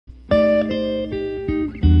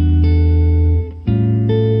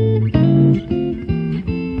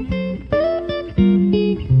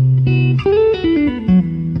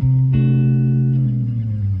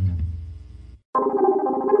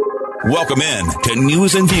Welcome in to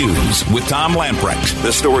News and Views with Tom Lamprecht.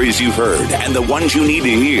 The stories you've heard and the ones you need to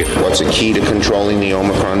hear. What's the key to controlling the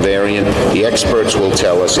Omicron variant? The experts will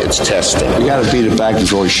tell us it's testing. We got to beat it back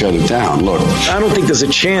before we shut it down. Look, I don't think there's a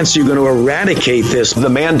chance you're going to eradicate this. The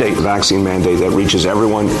vaccine mandate that reaches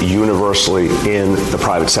everyone universally in the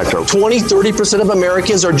private sector. 20-30% of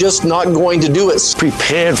Americans are just not going to do it.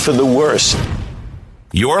 Prepared for the worst.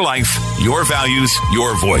 Your life, your values,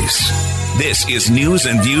 your voice. This is News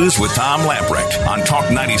and Views with Tom Lamprecht on Talk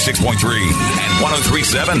 96.3 and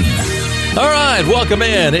 103.7. All right, welcome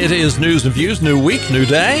in. It is News and Views, new week, new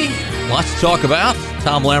day. Lots to talk about.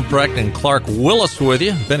 Tom Lamprecht and Clark Willis with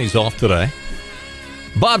you. Benny's off today.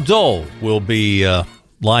 Bob Dole will be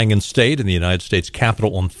lying in state in the United States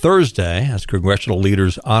Capitol on Thursday as congressional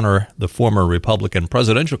leaders honor the former Republican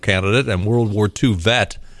presidential candidate and World War II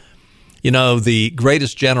vet. You know, the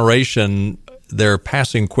greatest generation, they're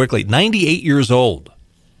passing quickly. 98 years old.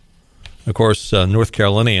 Of course, North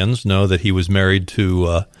Carolinians know that he was married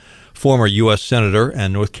to former U.S. Senator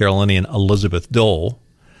and North Carolinian Elizabeth Dole.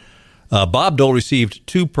 Bob Dole received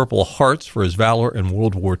 2 Purple Hearts for his valor in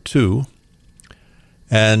World War II.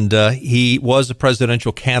 And he was a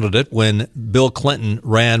presidential candidate when Bill Clinton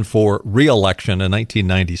ran for re-election in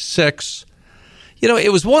 1996. You know,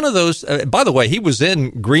 it was one of those, by the way, he was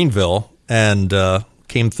in Greenville and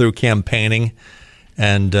came through campaigning.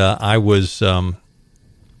 And I was,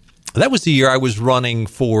 that was the year I was running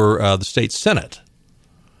for the state Senate.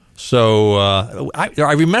 So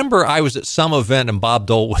I remember I was at some event and Bob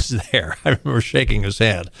Dole was there. I remember shaking his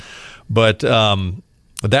hand. But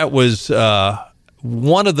that was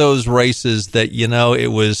one of those races that, you know, it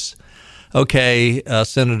was, okay,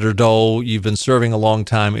 Senator Dole, you've been serving a long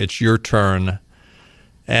time. It's your turn.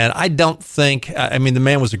 And I don't think, I mean, the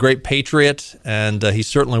man was a great patriot, and he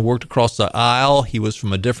certainly worked across the aisle. He was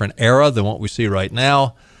from a different era than what we see right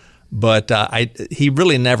now. But he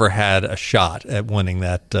really never had a shot at winning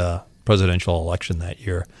that presidential election that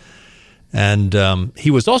year. And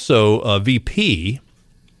he was also a VP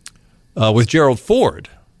with Gerald Ford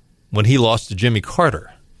when he lost to Jimmy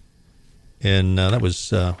Carter. And that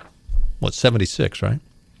was, 76, right?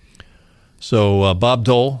 So Bob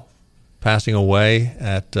Dole passing away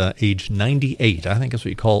at age 98. I think that's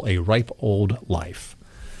what you call a ripe old life.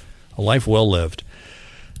 A life well lived.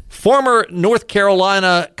 Former North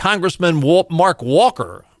Carolina Congressman Mark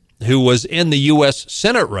Walker, who was in the U.S.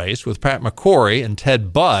 Senate race with Pat McCrory and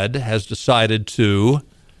Ted Budd, has decided to...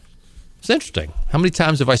 It's interesting. How many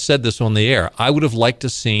times have I said this on the air? I would have liked to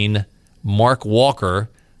seen Mark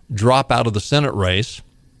Walker drop out of the Senate race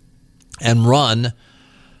and run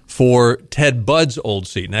for Ted Budd's old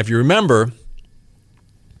seat. Now, if you remember,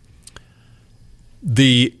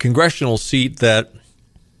 the congressional seat that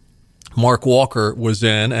Mark Walker was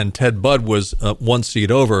in and Ted Budd was one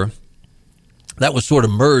seat over, that was sort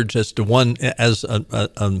of merged as to one, as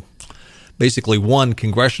basically one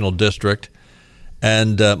congressional district.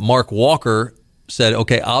 And Mark Walker said,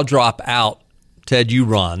 okay, I'll drop out. Ted, you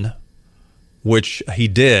run, which he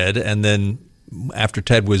did. And then after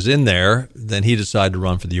Ted was in there, then he decided to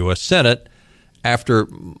run for the U.S. Senate after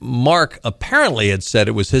Mark apparently had said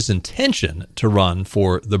it was his intention to run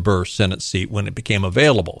for the Burr Senate seat when it became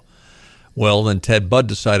available. Well, then Ted Budd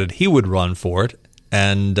decided he would run for it,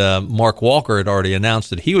 and Mark Walker had already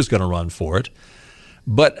announced that he was going to run for it.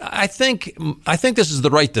 But I think this is the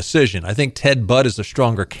right decision. I think Ted Budd is a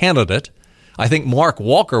stronger candidate. I think Mark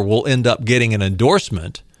Walker will end up getting an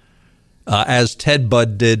endorsement, as Ted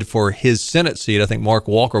Budd did for his Senate seat. I think Mark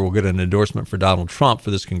Walker will get an endorsement for Donald Trump for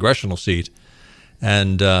this congressional seat.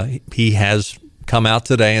 And he has come out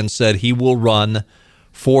today and said he will run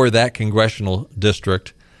for that congressional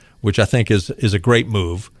district, which I think is a great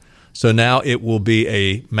move. So now it will be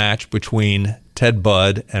a match between Ted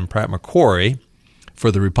Budd and Pat McCrory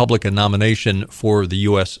for the Republican nomination for the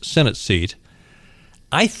U.S. Senate seat.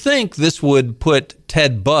 I think this would put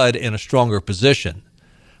Ted Budd in a stronger position.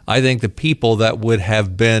 I think the people that would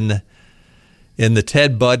have been in the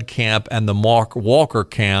Ted Budd camp and the Mark Walker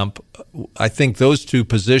camp, I think those two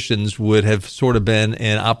positions would have sort of been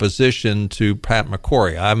in opposition to Pat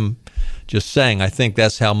McCrory. I'm just saying, I think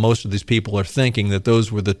that's how most of these people are thinking, that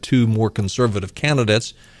those were the two more conservative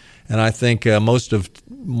candidates. And I think now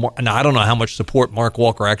I don't know how much support Mark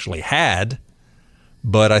Walker actually had,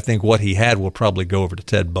 but I think what he had will probably go over to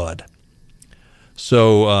Ted Budd.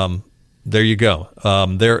 So there you go.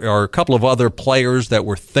 There are a couple of other players that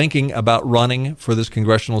were thinking about running for this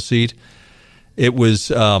congressional seat. It is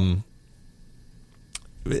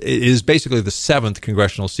basically the 7th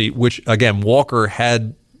congressional seat, which, again, Walker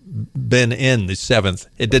had been in the 7th.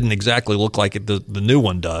 It didn't exactly look like the new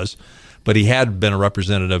one does, but he had been a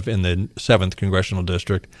representative in the 7th Congressional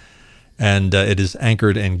District, and it is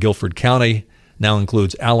anchored in Guilford County, now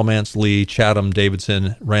includes Alamance, Lee, Chatham,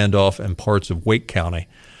 Davidson, Randolph, and parts of Wake County.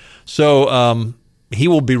 So he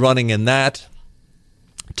will be running in that.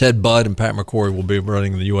 Ted Budd and Pat McCrory will be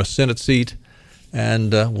running the U.S. Senate seat,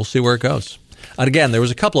 and we'll see where it goes. And again, there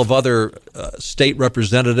was a couple of other state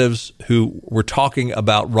representatives who were talking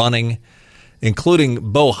about running,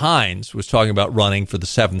 including Bo Hines was talking about running for the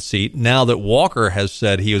 7th seat. Now that Walker has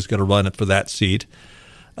said he was going to run it for that seat,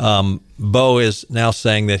 Bo is now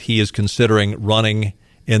saying that he is considering running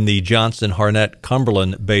in the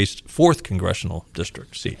Johnson-Harnett-Cumberland-based 4th Congressional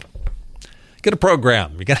District seat. Get a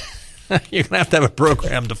program. You're going to have a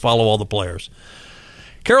program to follow all the players.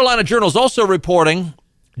 Carolina Journal is also reporting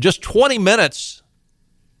just 20 minutes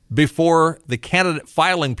before the candidate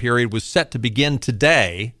filing period was set to begin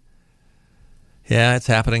today. Yeah, it's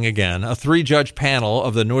happening again. A 3-judge panel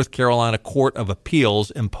of the North Carolina Court of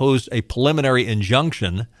Appeals imposed a preliminary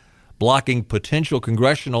injunction blocking potential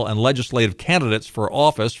congressional and legislative candidates for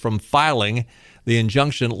office from filing. The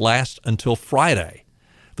injunction lasts until Friday.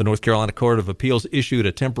 The North Carolina Court of Appeals issued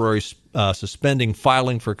a temporary suspending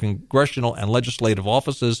filing for congressional and legislative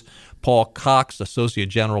offices. Paul Cox, Associate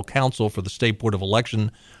General Counsel for the State Board of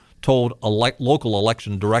Election, told local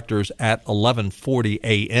election directors at 11:40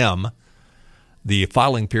 a.m. The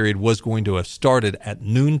filing period was going to have started at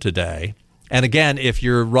noon today. And again, if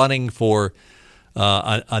you're running for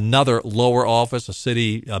another lower office,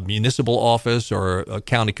 a municipal office, or a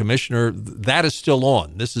county commissioner, that is still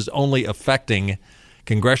on. This is only affecting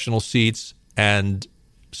congressional seats and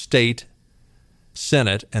state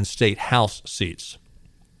Senate and state House seats.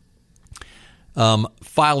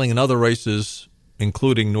 Filing in other races,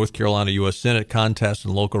 including North Carolina U.S. Senate contests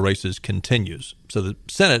and local races, continues. So the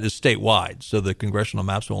Senate is statewide, so the congressional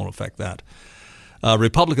maps won't affect that.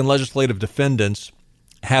 Republican legislative defendants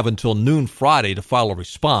have until noon Friday to file a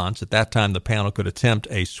response. At that time, the panel could attempt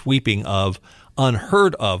a sweeping of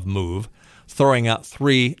unheard of move, throwing out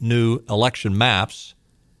 3 new election maps,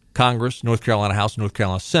 Congress, North Carolina House, North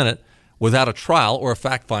Carolina Senate, without a trial or a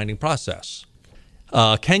fact-finding process.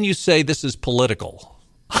 Can you say this is political?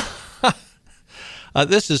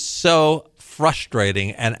 This is so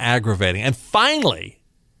frustrating and aggravating. And finally,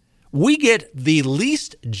 we get the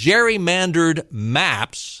least gerrymandered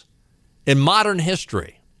maps in modern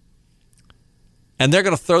history. And they're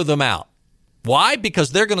going to throw them out. Why?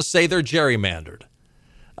 Because they're going to say they're gerrymandered.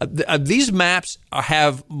 These maps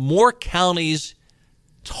have more counties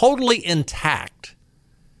totally intact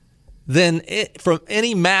than from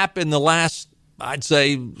any map in the last, I'd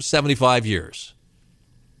say, 75 years.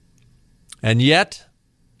 And yet,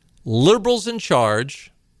 liberals in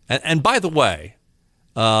charge, and by the way,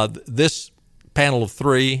 this panel of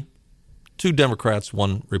 3, 2 Democrats,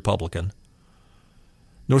 1 Republican,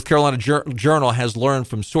 North Carolina Journal has learned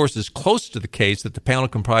from sources close to the case that the panel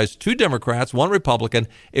comprised 2 Democrats, 1 Republican.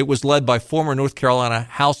 It was led by former North Carolina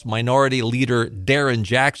House Minority Leader Darren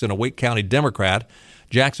Jackson, a Wake County Democrat.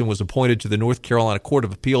 Jackson was appointed to the North Carolina Court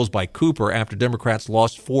of Appeals by Cooper after Democrats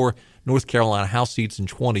lost 4 North Carolina House seats in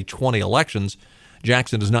 2020 elections.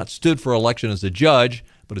 Jackson has not stood for election as a judge,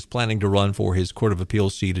 but is planning to run for his Court of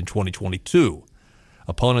Appeals seat in 2022.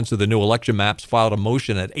 Opponents of the new election maps filed a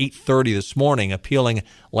motion at 8:30 this morning appealing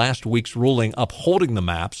last week's ruling upholding the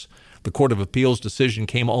maps. The Court of Appeals decision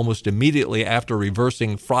came almost immediately after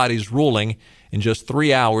reversing Friday's ruling in just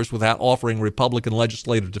 3 hours without offering Republican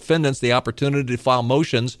legislative defendants the opportunity to file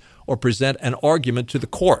motions or present an argument to the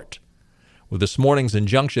court. With this morning's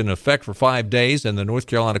injunction in effect for 5 days and the North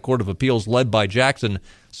Carolina Court of Appeals led by Jackson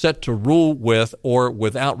set to rule with or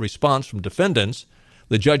without response from defendants,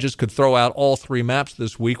 the judges could throw out all 3 maps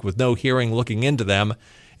this week with no hearing looking into them.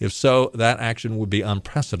 If so, that action would be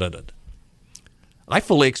unprecedented. I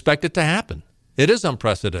fully expect it to happen. It is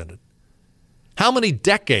unprecedented. How many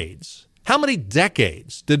decades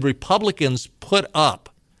did Republicans put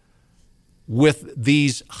up with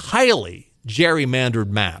these highly gerrymandered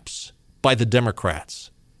maps by the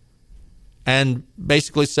Democrats and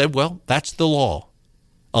basically said, well, that's the law.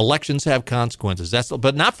 Elections have consequences.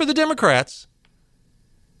 But not for the Democrats.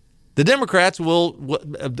 The Democrats will,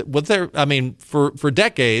 for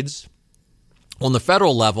decades on the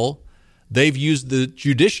federal level, they've used the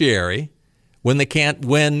judiciary when they can't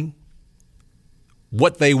win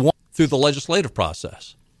what they want through the legislative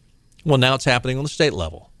process. Well, now it's happening on the state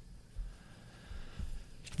level.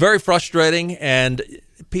 Very frustrating, and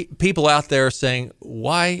people out there are saying,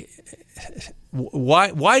 why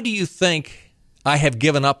do you think I have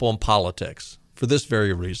given up on politics? For this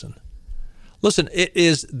very reason. Listen, it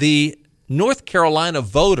is the North Carolina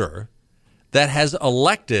voter that has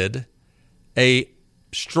elected a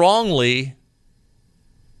strongly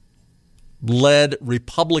led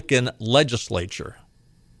Republican legislature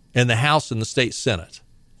in the House and the state Senate.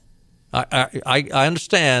 I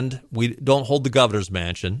understand we don't hold the governor's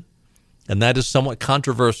mansion, and that is somewhat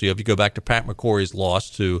controversial if you go back to Pat McCrory's loss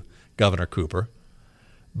to Governor Cooper.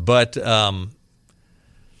 But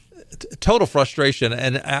total frustration.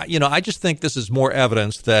 And, I just think this is more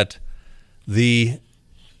evidence that the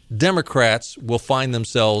Democrats will find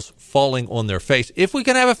themselves falling on their face if we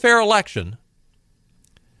can have a fair election.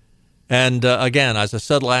 And again, as I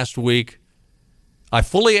said last week, I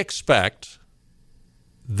fully expect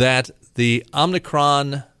that the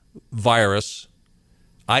Omicron virus,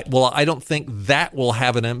 I don't think that will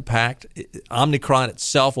have an impact. Omicron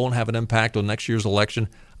itself won't have an impact on next year's election.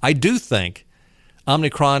 I do think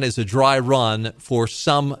Omicron is a dry run for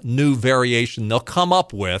some new variation they'll come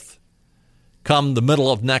up with come the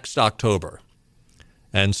middle of next October.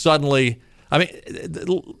 And suddenly,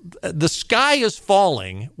 the sky is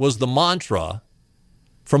falling was the mantra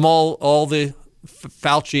from all the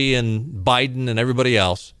Fauci and Biden and everybody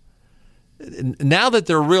else. Now that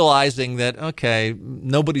they're realizing that, okay,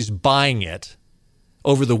 nobody's buying it,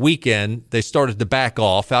 over the weekend, they started to back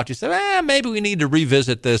off. Fauci said, maybe we need to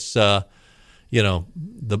revisit this, the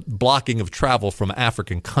blocking of travel from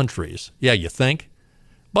African countries. Yeah, you think?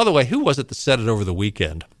 By the way, who was it that said it over the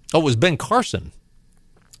weekend? Oh, it was Ben Carson.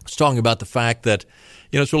 He was talking about the fact that,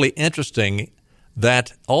 it's really interesting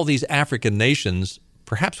that all these African nations,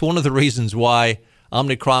 perhaps one of the reasons why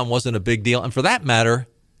Omicron wasn't a big deal, and for that matter,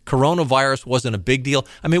 coronavirus wasn't a big deal.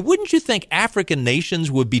 Wouldn't you think African nations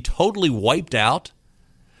would be totally wiped out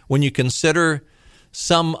when you consider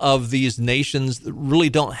some of these nations that really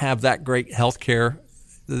don't have that great health care?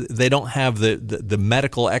 They don't have the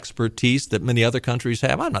medical expertise that many other countries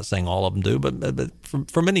have. I'm not saying all of them do, but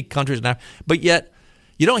for many countries now. But yet,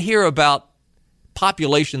 you don't hear about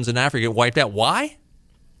populations in Africa get wiped out. Why?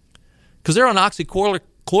 Because they're on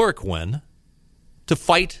oxychloroquine to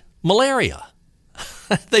fight malaria.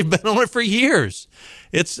 They've been on it for years.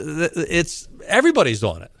 It's everybody's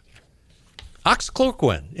on it.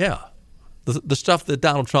 Oxychloroquine, yeah. The stuff that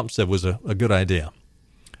Donald Trump said was a good idea.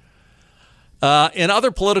 In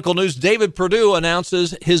other political news, David Perdue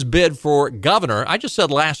announces his bid for governor. I just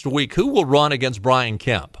said last week, who will run against Brian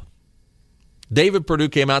Kemp? David Perdue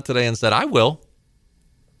came out today and said, I will.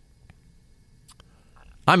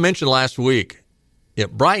 I mentioned last week,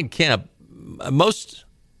 Brian Kemp, most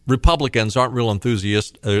Republicans aren't real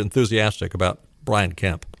enthusiastic about Brian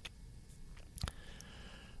Kemp.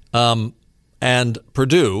 And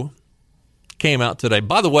Perdue came out today.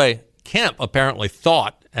 By the way, Kemp apparently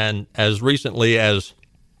thought, and as recently as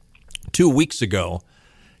 2 weeks ago,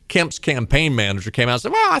 Kemp's campaign manager came out and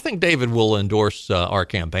said, well, I think David will endorse our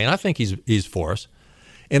campaign. I think he's for us.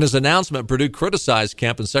 In his announcement, Perdue criticized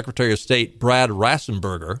Kemp and Secretary of State Brad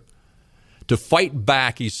Raffensperger. To fight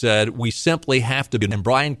back, he said, we simply have to be, and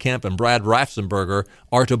Brian Kemp and Brad Raffensperger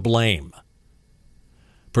are to blame.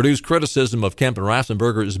 Perdue's criticism of Kemp and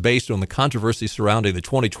Raffensperger is based on the controversy surrounding the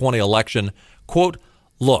 2020 election. Quote,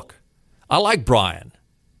 look, I like Brian.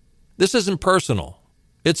 This isn't personal.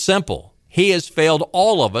 It's simple. He has failed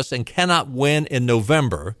all of us and cannot win in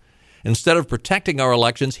November. Instead of protecting our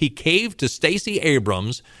elections, he caved to Stacey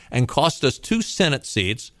Abrams and cost us 2 Senate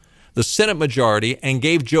seats, the Senate majority, and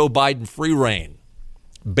gave Joe Biden free rein.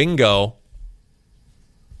 Bingo.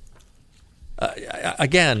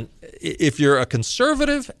 Again, if you're a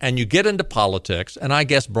conservative and you get into politics, and I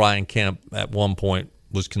guess Brian Kemp at one point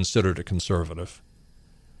was considered a conservative,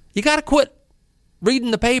 you got to quit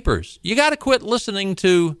reading the papers. You got to quit listening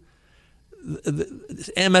to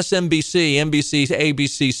MSNBC, NBC,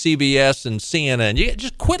 ABC, CBS, and CNN. You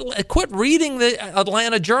just quit reading the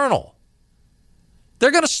Atlanta Journal.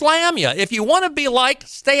 They're going to slam you. If you want to be liked,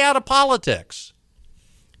 stay out of politics.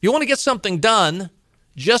 If you want to get something done,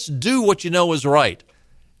 just do what you know is right.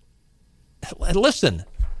 Listen,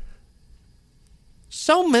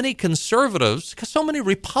 so many conservatives, so many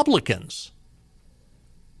Republicans,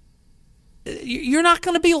 you're not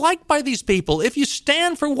going to be liked by these people. If you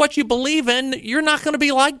stand for what you believe in, you're not going to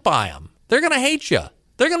be liked by them. They're going to hate you.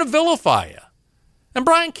 They're going to vilify you. And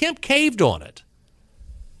Brian Kemp caved on it.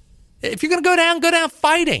 If you're going to go down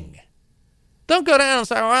fighting. Don't go down and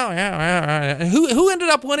say, well, yeah. Who ended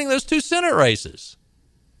up winning those 2 Senate races?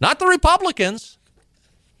 Not the Republicans.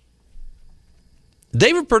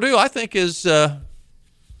 David Perdue, I think, is,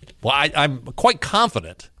 I'm quite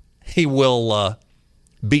confident he will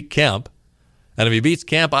beat Kemp. And if he beats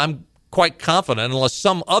Kemp, I'm quite confident, unless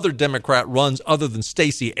some other Democrat runs other than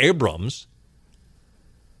Stacey Abrams,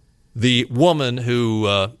 the woman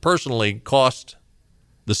who personally cost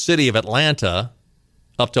the city of Atlanta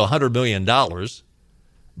up to $100 million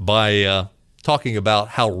by talking about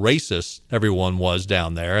how racist everyone was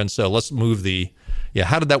down there. And so let's move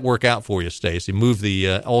how did that work out for you, Stacey? Move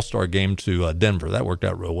the All-Star game to Denver. That worked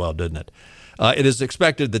out real well, didn't it? It is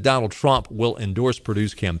expected that Donald Trump will endorse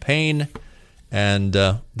Perdue's campaign, and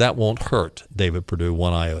that won't hurt David Perdue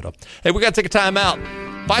one iota. Hey, we got to take a time out.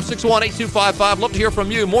 561-8255. Love to hear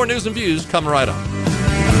from you. More news and views coming right up.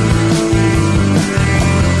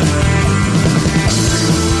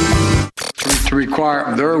 To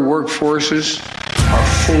require their workforces are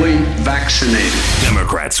fully vaccinated.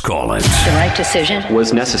 Democrats call it. The right decision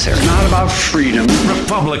was necessary. It's not about freedom.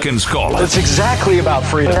 Republicans call it. It's exactly about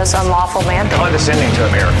freedom. this unlawful mandate. Condescending to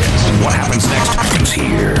Americans. What happens next is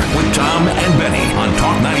here with Tom and Benny on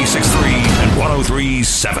Talk 96.3 and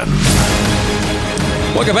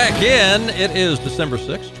 103.7. Welcome back in. It is December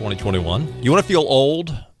 6th, 2021. You want to feel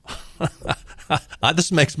old?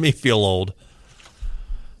 This makes me feel old.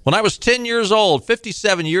 When I was 10 years old,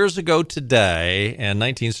 57 years ago today, in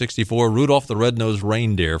 1964, Rudolph the Red-Nosed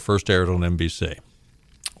Reindeer first aired on NBC.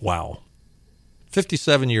 Wow.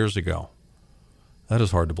 57 years ago. That is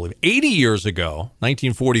hard to believe. 80 years ago,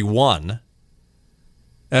 1941,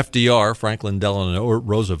 FDR, Franklin Delano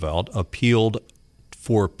Roosevelt, appealed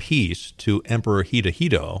for peace to Emperor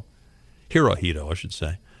Hirohito, I should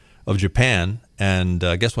say, of Japan. And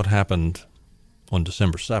guess what happened on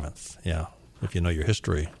December 7th? Yeah. If you know your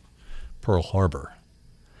history, Pearl Harbor.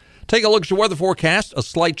 Take a look at your weather forecast. A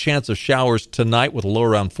slight chance of showers tonight with a low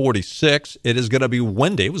around 46. It is going to be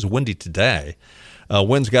windy. It was windy today.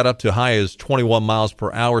 Winds got up to high as 21 miles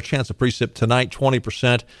per hour. Chance of precip tonight,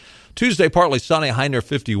 20%. Tuesday, partly sunny, high near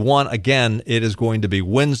 51. Again, it is going to be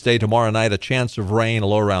Wednesday. Tomorrow night, a chance of rain, a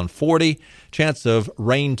low around 40. Chance of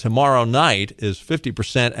rain tomorrow night is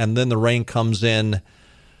 50%, and then the rain comes in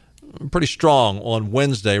pretty strong on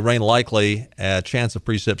Wednesday. Rain likely, chance of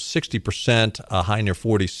precip 60%, high near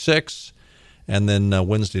 46. And then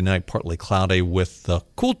Wednesday night, partly cloudy with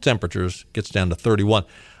cool temperatures, gets down to 31.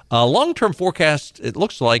 Long-term forecast, it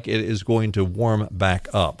looks like it is going to warm back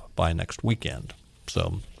up by next weekend.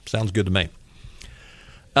 So, sounds good to me.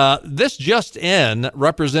 This just in,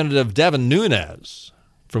 Representative Devin Nunes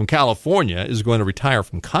from California is going to retire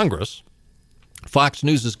from Congress. Fox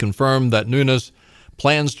News has confirmed that Nunes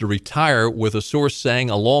plans to retire, with a source saying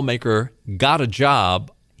a lawmaker got a job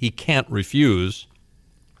he can't refuse.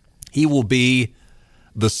 He will be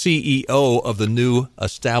the CEO of the new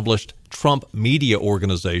established Trump Media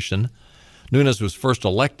Organization. Nunes was first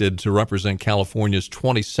elected to represent California's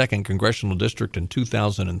 22nd Congressional District in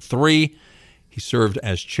 2003. He served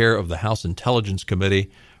as chair of the House Intelligence Committee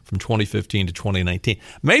from 2015 to 2019.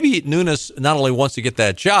 Maybe Nunes not only wants to get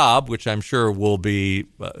that job, which I'm sure will be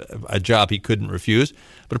a job he couldn't refuse,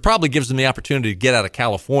 but it probably gives him the opportunity to get out of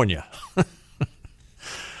California.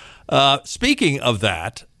 Speaking of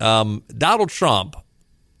that, Donald Trump,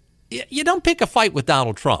 you don't pick a fight with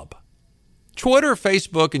Donald Trump. Twitter,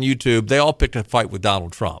 Facebook, and YouTube, they all picked a fight with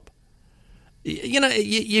Donald Trump.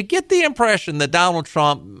 You get the impression that Donald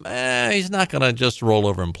Trump, he's not going to just roll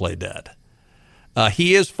over and play dead.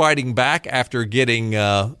 He is fighting back after getting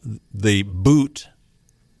the boot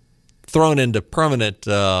thrown into permanent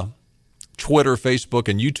Twitter, Facebook,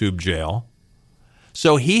 and YouTube jail.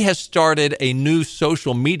 So he has started a new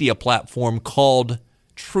social media platform called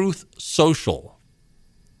Truth Social.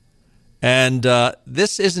 And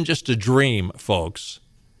this isn't just a dream, folks.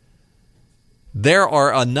 There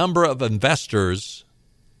are a number of investors.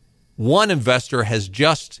 One investor has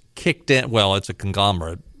just kicked in. Well, it's a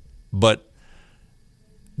conglomerate, but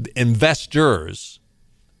investors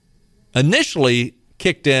initially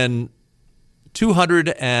kicked in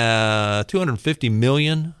 $250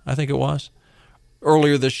 million, I think it was,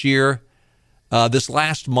 earlier this year. This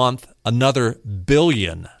last month, another $1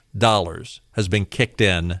 billion has been kicked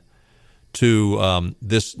in to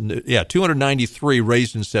this, 293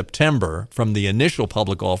 raised in September from the initial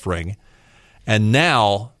public offering, and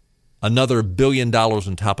now another $1 billion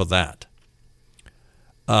on top of that.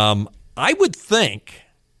 I would think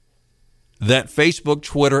that Facebook,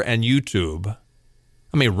 Twitter, and YouTube,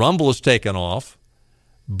 Rumble has taken off,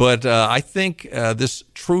 but I think this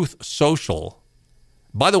Truth Social,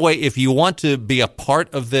 by the way, if you want to be a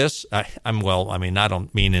part of this, I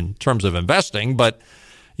don't mean in terms of investing, but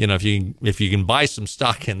if you can buy some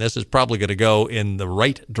stock in this, it's probably going to go in the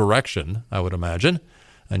right direction, I would imagine,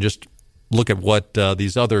 and just look at what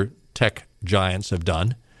these other tech giants have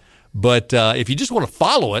done. But if you just want to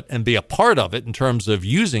follow it and be a part of it in terms of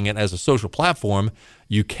using it as a social platform,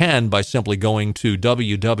 you can by simply going to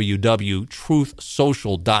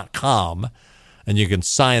www.truthsocial.com. and you can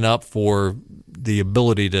sign up for the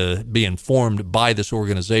ability to be informed by this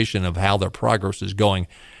organization of how their progress is going.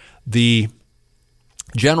 The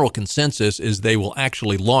general consensus is they will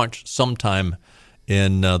actually launch sometime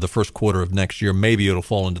in the first quarter of next year. Maybe it'll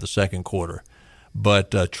fall into the second quarter.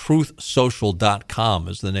 But truthsocial.com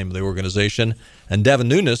is the name of the organization, and Devin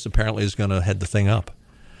Nunes apparently is going to head the thing up.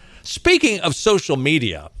 Speaking of social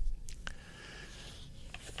media,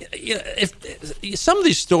 if some of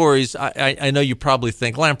these stories, I know you probably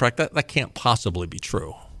think, Lamprecht, that can't possibly be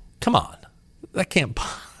true. Come on. That can't.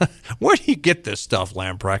 Where do you get this stuff,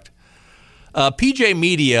 Lamprecht? PJ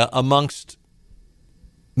Media, amongst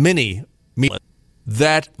many media,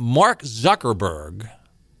 that Mark Zuckerberg,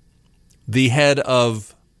 the head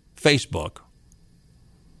of Facebook,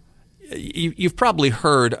 you've probably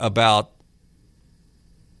heard about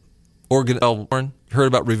heard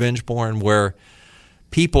about revenge porn, where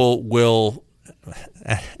people will,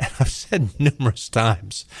 I've said numerous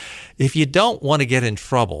times, if you don't want to get in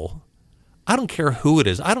trouble, I don't care who it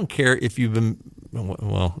is. I don't care if you've been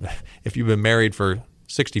married for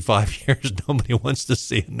 65 years, nobody wants to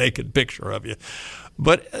see a naked picture of you.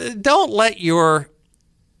 But don't let your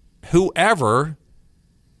whoever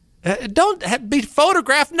don't be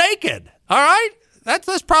photographed naked. All right,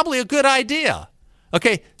 that's probably a good idea.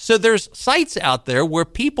 Okay, so there's sites out there where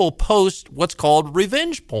people post what's called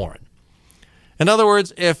revenge porn. In other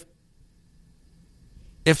words, if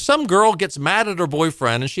some girl gets mad at her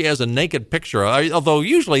boyfriend and she has a naked picture, although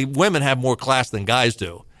usually women have more class than guys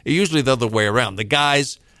do, usually the other way around. The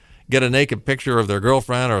guys get a naked picture of their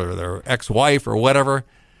girlfriend or their ex-wife or whatever,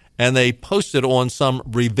 and they post it on some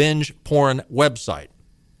revenge porn website.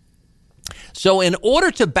 So in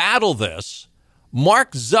order to battle this,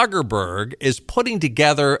 Mark Zuckerberg is putting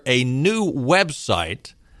together a new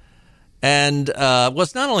website. And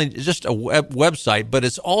it's not only just a website, but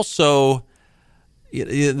it's also,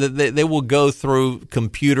 they will go through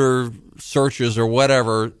computer searches or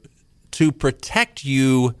whatever to protect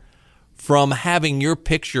you from having your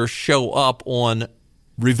picture show up on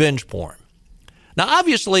revenge porn. Now,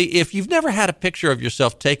 obviously, if you've never had a picture of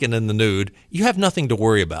yourself taken in the nude, you have nothing to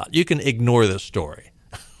worry about. You can ignore this story.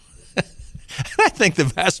 I think the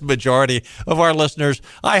vast majority of our listeners,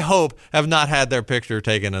 I hope, have not had their picture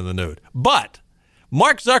taken in the nude. But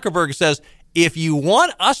Mark Zuckerberg says, if you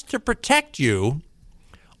want us to protect you,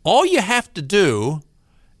 all you have to do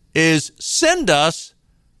is send us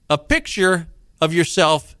a picture of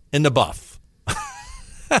yourself in the buff.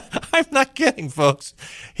 I'm not kidding, folks.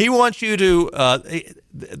 He wants you to,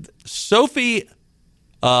 Sophie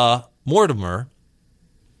Mortimer,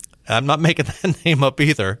 I'm not making that name up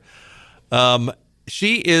either.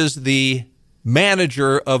 She is the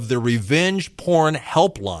manager of the Revenge Porn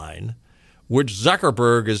Helpline, which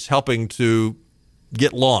Zuckerberg is helping to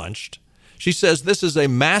get launched. She says, this is a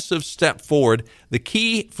massive step forward. The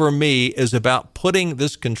key for me is about putting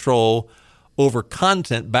this control over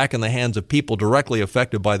content back in the hands of people directly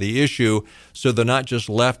affected by the issue, so they're not just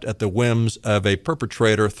left at the whims of a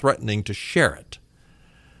perpetrator threatening to share it.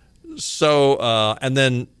 So, and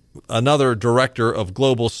then another director of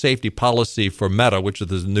global safety policy for Meta, which is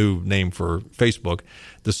the new name for Facebook,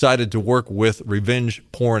 decided to work with Revenge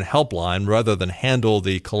Porn Helpline rather than handle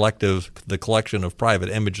the collection of private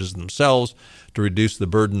images themselves to reduce the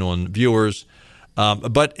burden on viewers.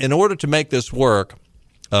 But in order to make this work,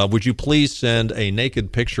 would you please send a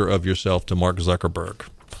naked picture of yourself to Mark Zuckerberg?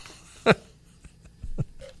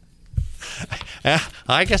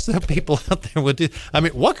 I guess the people out there would do. I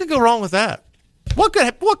mean, what could go wrong with that? What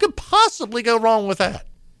could possibly go wrong with that?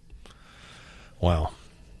 Wow.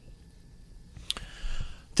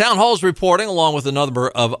 Town Hall's reporting, along with a number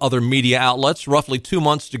of other media outlets, roughly 2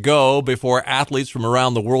 months to go before athletes from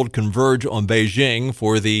around the world converge on Beijing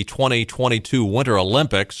for the 2022 Winter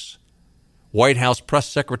Olympics. White House Press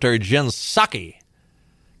Secretary Jen Psaki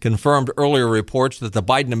confirmed earlier reports that the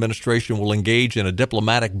Biden administration will engage in a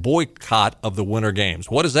diplomatic boycott of the Winter Games.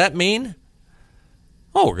 What does that mean?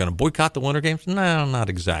 Oh, we're going to boycott the Winter Games? No, not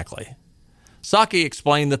exactly. Psaki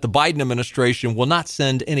explained that the Biden administration will not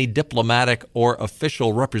send any diplomatic or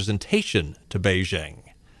official representation to Beijing.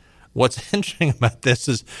 What's interesting about this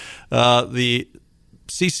is the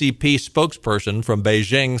CCP spokesperson from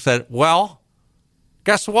Beijing said, well,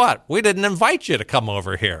 guess what? We didn't invite you to come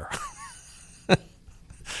over here.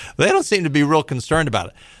 They don't seem to be real concerned about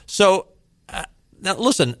it. So, now,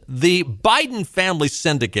 listen, the Biden family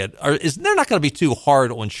syndicate, they're not going to be too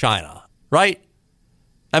hard on China, right?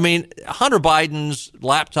 I mean, Hunter Biden's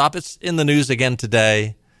laptop, it's in the news again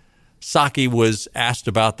today. Psaki was asked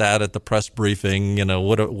about that at the press briefing.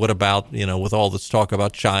 What about, with all this talk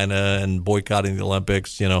about China and boycotting the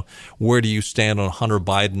Olympics, where do you stand on Hunter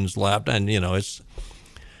Biden's lap? And, it's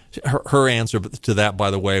her answer to that,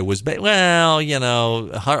 by the way, was, well,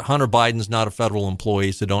 Hunter Biden's not a federal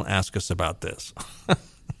employee, so don't ask us about this.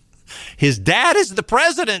 His dad is the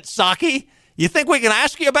president, Psaki. You think we can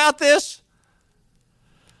ask you about this?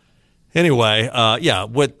 Anyway,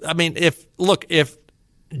 if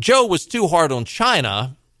Joe was too hard on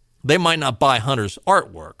China, they might not buy Hunter's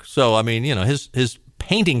artwork. So, his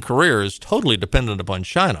painting career is totally dependent upon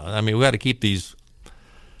China. We got to keep these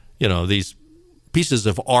pieces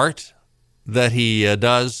of art that he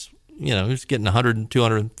does. He's getting $100,000,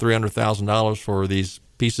 $200,000, $300,000 for these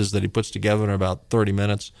pieces that he puts together in about 30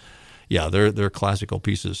 minutes. Yeah, they're classical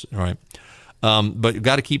pieces, right? But you've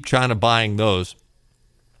got to keep China buying those.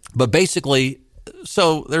 But basically,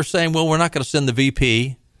 so they're saying, well, we're not going to send the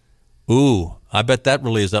VP. Ooh, I bet that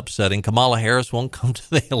really is upsetting. Kamala Harris won't come to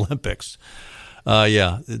the Olympics.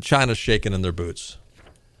 China's shaking in their boots.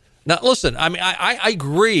 Now, listen, I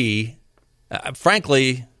agree.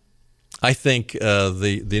 Frankly, I think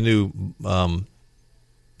the new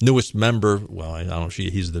newest member, well, I don't know if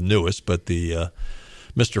he's the newest, but the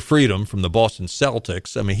Mr. Freedom from the Boston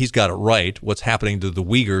Celtics, he's got it right. What's happening to the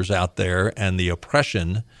Uyghurs out there and the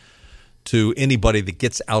oppression to anybody that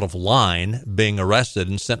gets out of line being arrested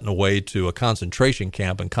and sent away to a concentration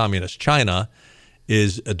camp in communist China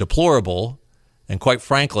is deplorable. And quite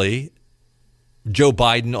frankly, Joe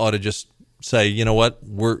Biden ought to just say, you know what,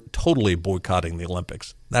 we're totally boycotting the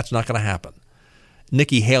Olympics. That's not going to happen.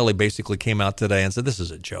 Nikki Haley basically came out today and said this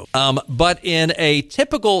is a joke. But in a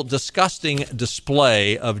typical disgusting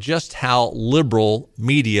display of just how liberal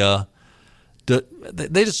media,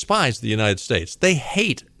 they despise the United States. They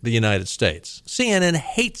hate the United States. CNN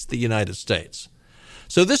hates the United States.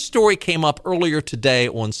 So this story came up earlier today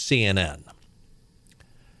on CNN.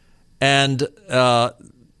 And I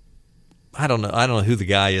don't know who the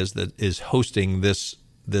guy is that is hosting this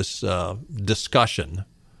discussion,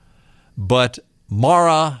 but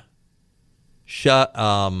Mara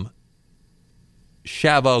Chavocampo,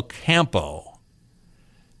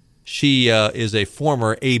 she is a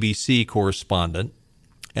former ABC correspondent,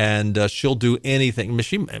 and she'll do anything.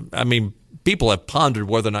 People have pondered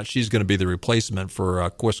whether or not she's going to be the replacement for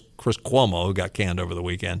Chris Cuomo, who got canned over the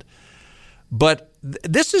weekend. But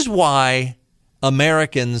this is why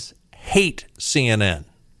Americans hate CNN.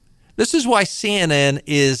 This is why CNN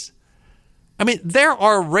is, there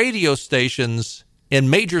are radio stations in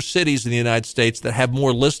major cities in the United States that have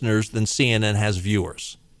more listeners than CNN has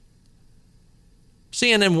viewers.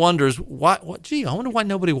 CNN wonders, I wonder why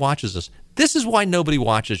nobody watches this. This is why nobody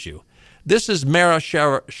watches you. This is Mara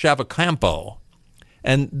Chavocampo,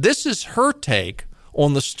 and this is her take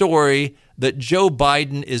on the story that Joe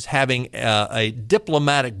Biden is having a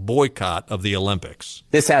diplomatic boycott of the Olympics.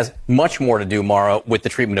 This has much more to do, Mara, with the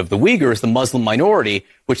treatment of the Uyghurs, the Muslim minority,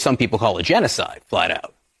 which some people call a genocide, flat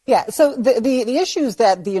out. Yeah, so the issues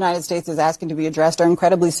that the United States is asking to be addressed are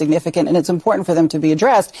incredibly significant, and it's important for them to be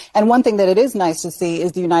addressed. And one thing that it is nice to see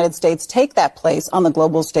is the United States take that place on the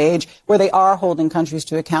global stage where they are holding countries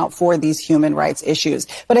to account for these human rights issues.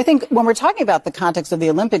 But I think when we're talking about the context of the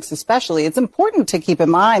Olympics especially, it's important to keep in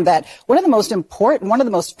mind that one of the most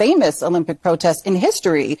famous Olympic protests in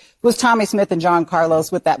history was Tommie Smith and John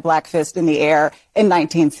Carlos with that black fist in the air in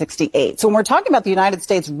 1968. So when we're talking about the United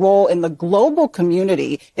States' role in the global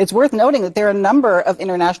community, it's worth noting that there are a number of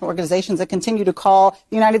international organizations that continue to call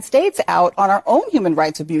the United States out on our own human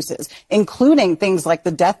rights abuses, including things like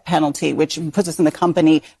the death penalty, which puts us in the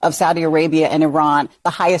company of Saudi Arabia and Iran, the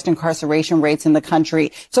highest incarceration rates in the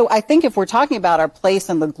country. So I think if we're talking about our place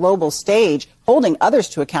on the global stage, holding others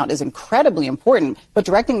to account is incredibly important, but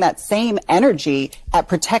directing that same energy at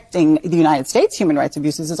protecting the United States' human rights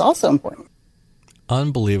abuses is also important.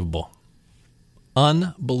 Unbelievable.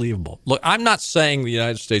 Unbelievable. Look, I'm not saying the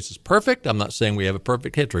United States is perfect. I'm not saying we have a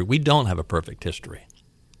perfect history. We don't have a perfect history.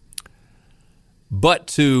 But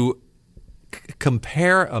to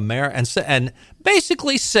compare America and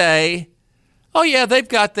basically say, oh, yeah, they've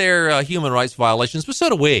got their human rights violations, but so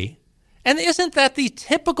do we. And isn't that the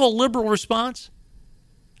typical liberal response?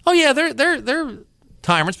 Oh, yeah, they're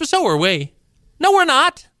tyrants, but so are we. No, we're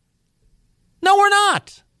not. No, we're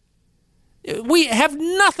not. We have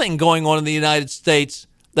nothing going on in the United States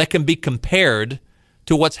that can be compared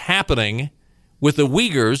to what's happening with the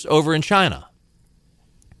Uyghurs over in China.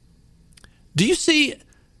 Do you see?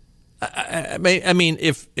 I mean,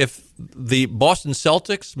 if the Boston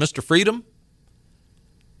Celtics, Mr. Freedom,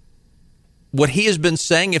 what he has been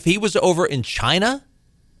saying, if he was over in China,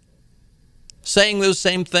 saying those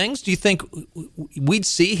same things? Do you think we'd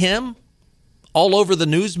see him all over the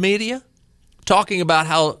news media talking about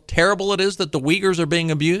how terrible it is that the Uyghurs are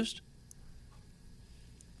being abused?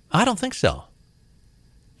 I don't think so.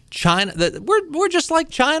 China, we're just like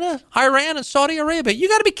China, Iran, and Saudi Arabia. You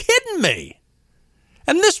got to be kidding me.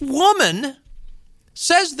 And this woman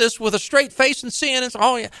says this with a straight face and CNN.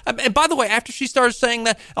 Oh, yeah. And by the way, after she started saying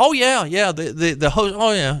that, oh, yeah, the host,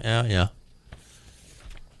 oh, yeah.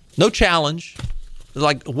 No challenge.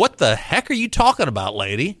 Like, what the heck are you talking about,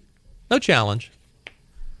 lady? No challenge.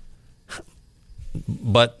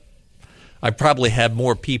 But I probably had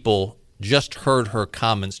more people just heard her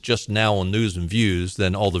comments just now on News and Views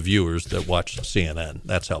than all the viewers that watch CNN.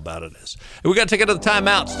 That's how bad it is. We got to take another time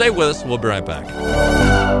out. Stay with us. We'll be right back.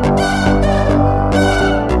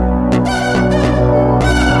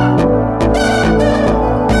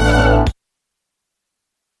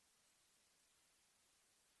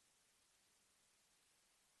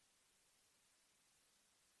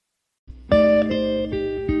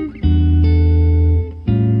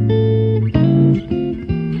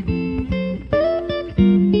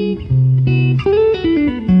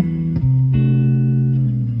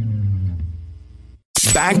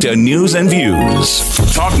 Back to News and Views.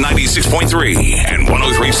 Talk 96.3 and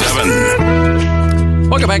 103.7.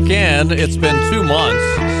 Welcome back in. It's been 2 months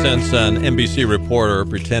since an NBC reporter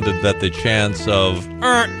pretended that the chants of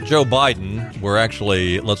Joe Biden were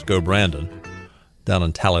actually Let's Go Brandon down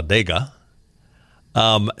in Talladega.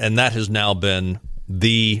 And that has now been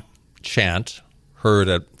the chant heard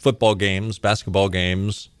at football games, basketball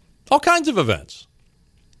games, all kinds of events.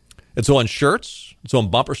 It's on shirts. It's on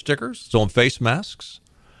bumper stickers. It's on face masks.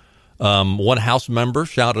 One House member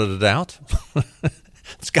shouted it out.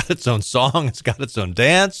 It's got its own song. It's got its own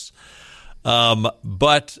dance.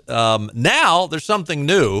 But now there's something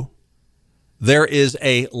new. There is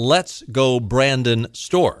a Let's Go Brandon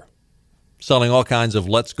store selling all kinds of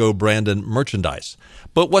Let's Go Brandon merchandise.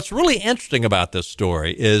 But what's really interesting about this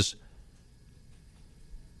story is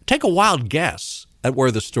take a wild guess at where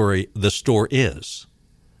the store is.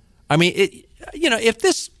 I mean, if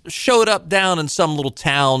this showed up down in some little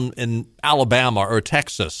town in Alabama or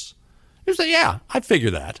Texas, you'd say, yeah, I'd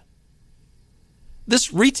figure that.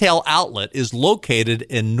 This retail outlet is located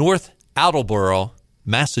in North Attleboro,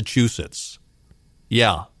 Massachusetts.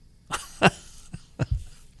 Yeah.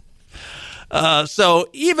 So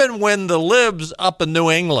even when the libs up in New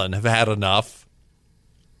England have had enough,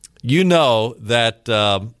 you know that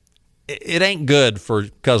it ain't good for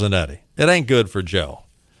Cousin Eddie. It ain't good for Joe.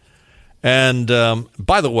 And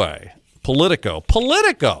by the way,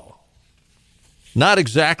 Politico, not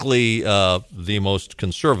exactly the most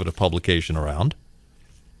conservative publication around.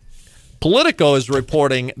 Politico is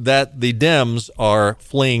reporting that the Dems are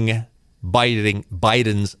fleeing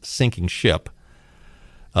Biden's sinking ship.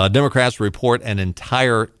 Democrats report an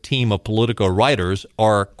entire team of Politico writers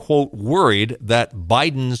are, quote, worried that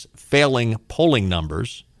Biden's failing polling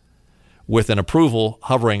numbers, with an approval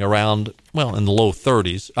hovering around, well, in the low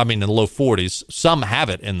 40s, some have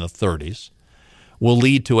it in the 30s, will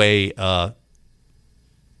lead to a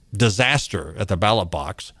disaster at the ballot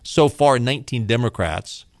box. So far, 19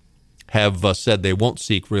 Democrats have said they won't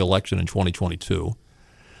seek re-election in 2022.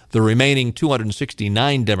 The remaining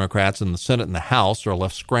 269 Democrats in the Senate and the House are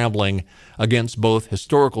left scrambling against both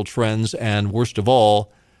historical trends and, worst of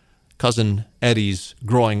all, Cousin Eddie's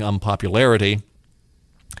growing unpopularity.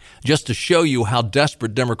 Just to show you how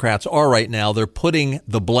desperate Democrats are right now, they're putting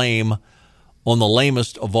the blame on the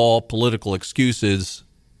lamest of all political excuses.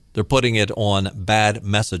 They're putting it on bad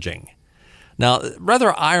messaging. Now,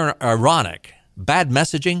 rather ironic, bad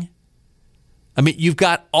messaging. I mean, you've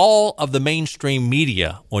got all of the mainstream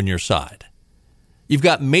media on your side. You've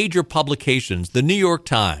got major publications, the New York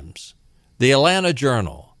Times, the Atlanta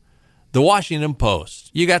Journal, the Washington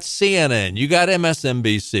Post. You got CNN, you got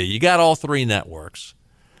MSNBC, you got all three networks.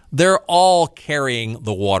 They're all carrying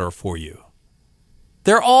the water for you.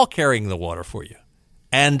 They're all carrying the water for you.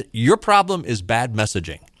 And your problem is bad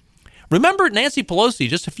messaging. Remember Nancy Pelosi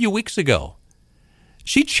just a few weeks ago?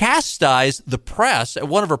 She chastised the press at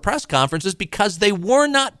one of her press conferences because they were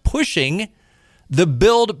not pushing the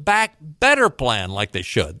Build Back Better plan like they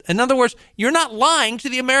should. In other words, you're not lying to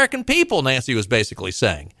the American people, Nancy was basically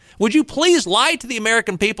saying. Would you please lie to the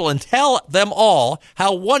American people and tell them all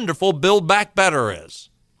how wonderful Build Back Better is?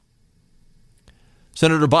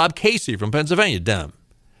 Senator Bob Casey from Pennsylvania, Dem.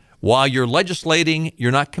 While you're legislating,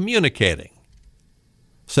 you're not communicating.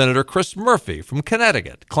 Senator Chris Murphy from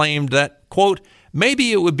Connecticut claimed that, quote,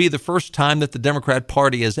 maybe it would be the first time that the Democrat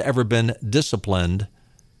Party has ever been disciplined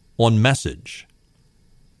on message.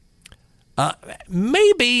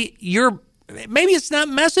 Maybe you're maybe it's not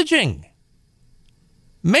messaging.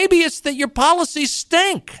 Maybe it's that your policies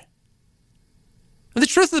stink. And the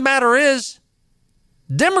truth of the matter is,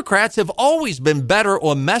 Democrats have always been better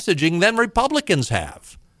on messaging than Republicans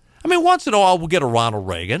have. I mean, once in a while we'll get a Ronald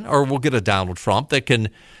Reagan or we'll get a Donald Trump that can,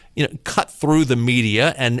 cut through the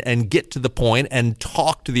media and get to the point and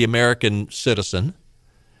talk to the American citizen.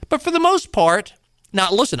 But for the most part,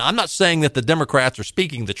 now listen, I'm not saying that the Democrats are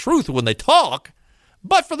speaking the truth when they talk,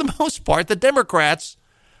 but for the most part, the Democrats,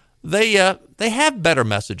 they have better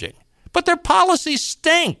messaging, but their policies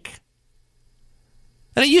stink.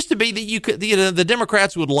 And it used to be that the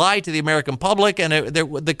Democrats would lie to the American public, and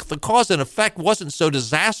the cause and effect wasn't so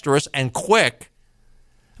disastrous and quick.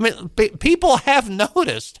 I mean, people have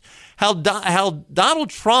noticed how Donald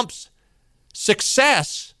Trump's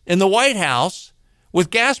success in the White House with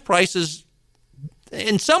gas prices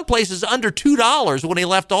in some places under $2 when he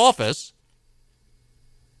left office,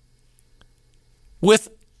 with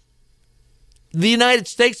the United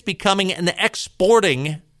States becoming an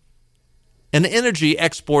energy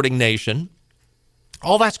exporting nation,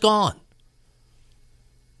 all that's gone.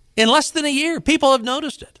 In less than a year, people have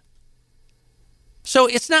noticed it. So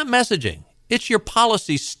it's not messaging. It's your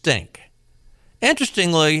policies stink.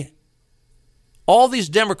 Interestingly, all these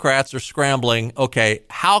Democrats are scrambling, okay,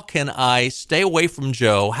 how can I stay away from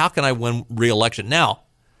Joe? How can I win re-election? Now,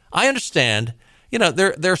 I understand,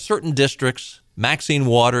 there are certain districts, Maxine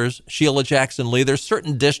Waters, Sheila Jackson Lee, there's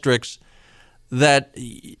certain districts that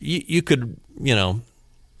you could,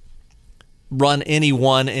 run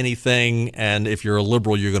anything, and if you're a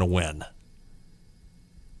liberal, you're going to win.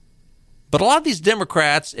 But a lot of these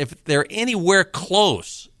Democrats, if they're anywhere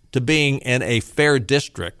close to being in a fair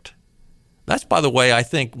district, that's, by the way, I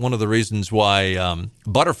think one of the reasons why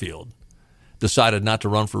Butterfield decided not to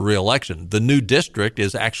run for re-election. The new district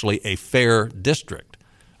is actually a fair district.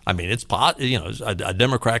 I mean, it's a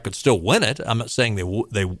Democrat could still win it. I'm not saying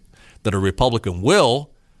that a Republican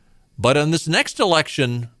will, but in this next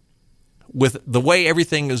election, with the way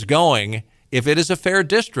everything is going, if it is a fair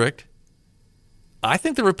district, I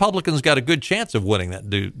think the Republicans got a good chance of winning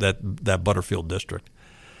that Butterfield district.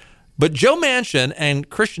 But Joe Manchin and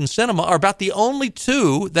Kyrsten Sinema are about the only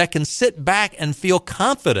two that can sit back and feel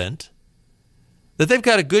confident that they've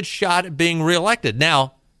got a good shot at being reelected.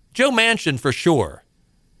 Now, Joe Manchin for sure.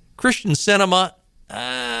 Kyrsten Sinema,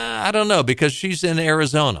 I don't know, because she's in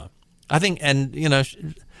Arizona. I think,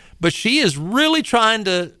 but she is really trying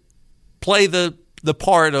to play the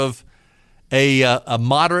part of a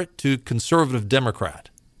moderate to conservative Democrat.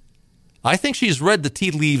 I think she's read the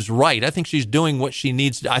tea leaves right. I think she's doing what she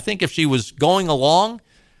needs to. I think if she was going along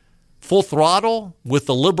full throttle with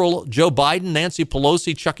the liberal Joe Biden, Nancy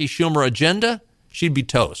Pelosi, Chucky Schumer agenda, she'd be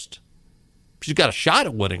toast. She's got a shot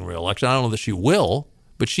at winning re-election. I don't know that she will,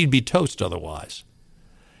 but she'd be toast otherwise.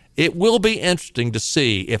 It will be interesting to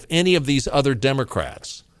see if any of these other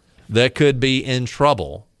Democrats that could be in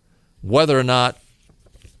trouble, whether or not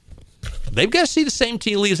they've got to see the same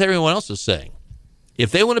tea leaves everyone else is saying.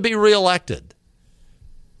 If they want to be reelected,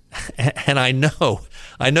 and I know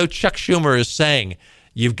Chuck Schumer is saying,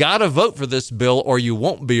 you've got to vote for this bill or you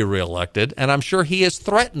won't be reelected, and I'm sure he is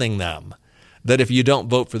threatening them that if you don't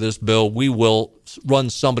vote for this bill, we will run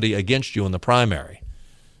somebody against you in the primary.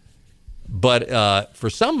 But for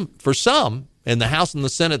some in the House and the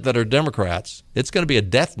Senate that are Democrats, it's going to be a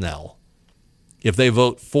death knell if they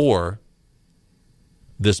vote for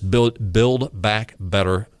this Build Back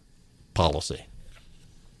Better policy.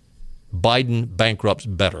 Biden bankrupts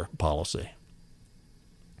better policy.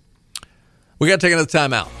 We got to take another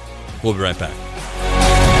time out. We'll be right back.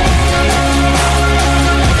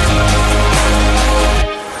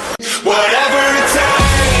 Whatever it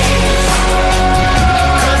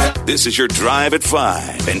takes. This is your Drive at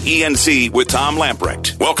 5 and ENC with Tom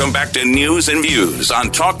Lamprecht. Welcome back to News and Views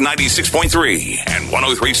on Talk 96.3 and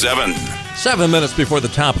 103.7. 7 minutes before the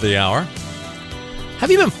top of the hour.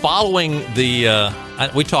 Have you been following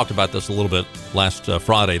we talked about this a little bit last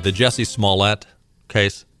Friday, the Jussie Smollett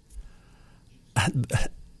case?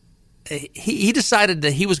 He decided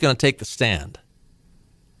that he was going to take the stand.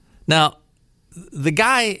 Now, the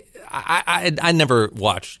guy, I never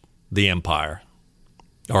watched The Empire,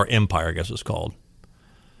 or Empire, I guess it's called.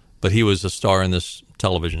 But he was a star in this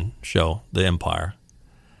television show, The Empire.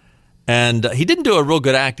 And he didn't do a real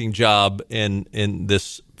good acting job in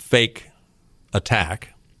this fake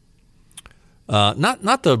attack.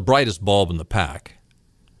 Not the brightest bulb in the pack.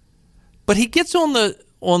 But he gets on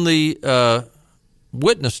the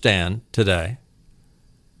witness stand today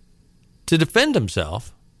to defend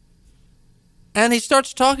himself. And he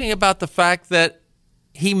starts talking about the fact that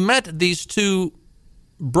he met these two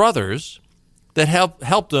brothers that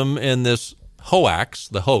helped him in this hoax,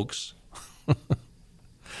 the hoax.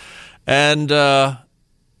 And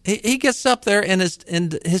he gets up there and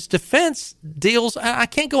his defense deals. I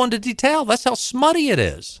can't go into detail. That's how smutty it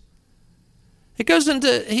is. He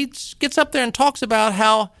gets up there and talks about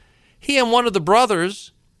how he and one of the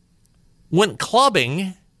brothers went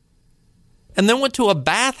clubbing and then went to a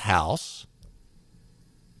bathhouse.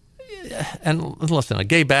 And listen, a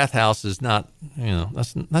gay bathhouse is not,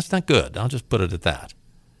 that's not good. I'll just put it at that.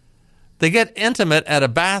 They get intimate at a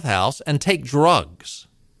bathhouse and take drugs.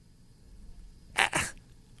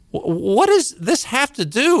 What does this have to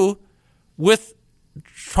do with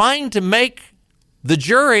trying to make the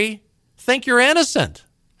jury think you're innocent?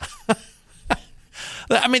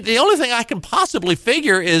 I mean, the only thing I can possibly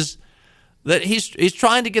figure is that he's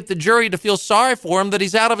trying to get the jury to feel sorry for him, that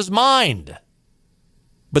he's out of his mind.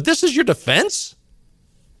 But this is your defense?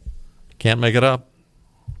 Can't make it up.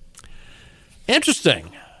 Interesting.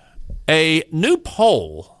 A new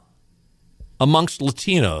poll amongst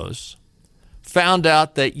Latinos found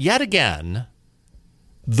out that yet again,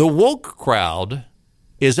 the woke crowd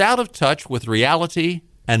is out of touch with reality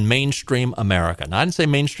and mainstream America. Now, I didn't say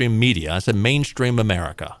mainstream media. I said mainstream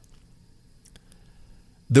America.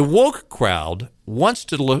 The woke crowd wants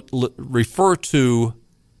to refer to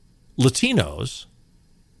Latinos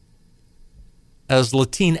as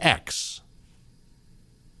Latinx.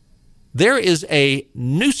 There is a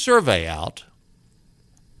new survey out,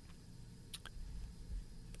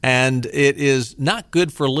 and it is not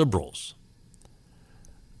good for liberals.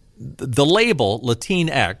 The label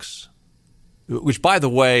Latinx, which, by the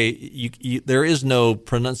way, there is no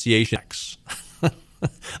pronunciation X.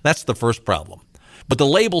 That's the first problem. But the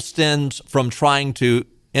label stems from trying to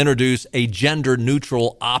introduce a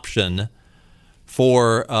gender-neutral option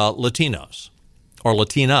for Latinos or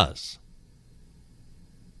Latinas.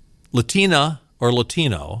 Latina or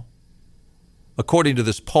Latino, according to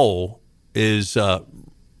this poll, is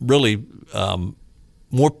really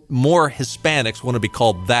more Hispanics want to be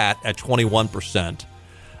called that at 21%.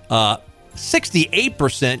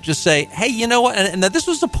 68% just say, hey, you know what? And this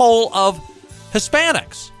was a poll of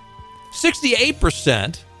Hispanics.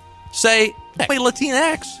 68% say, hey,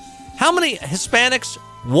 Latinx. How many Hispanics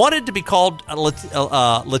wanted to be called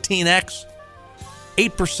Latinx?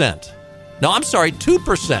 8%. No, I'm sorry,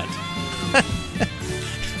 2%.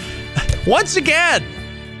 Once again,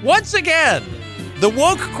 the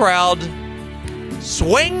woke crowd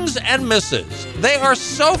swings and misses. They are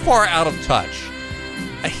so far out of touch.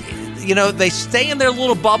 They stay in their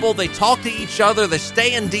little bubble. They talk to each other. They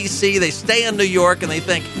stay in D.C. They stay in New York, and they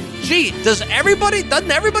think, gee, doesn't everybody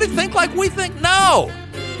think like we think? No.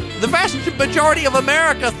 The vast majority of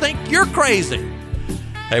America think you're crazy.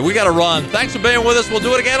 Hey, we got to run. Thanks for being with us. We'll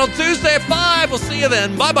do it again on Tuesday at 5. We'll see you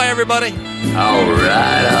then. Bye-bye, everybody. All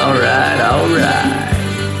right.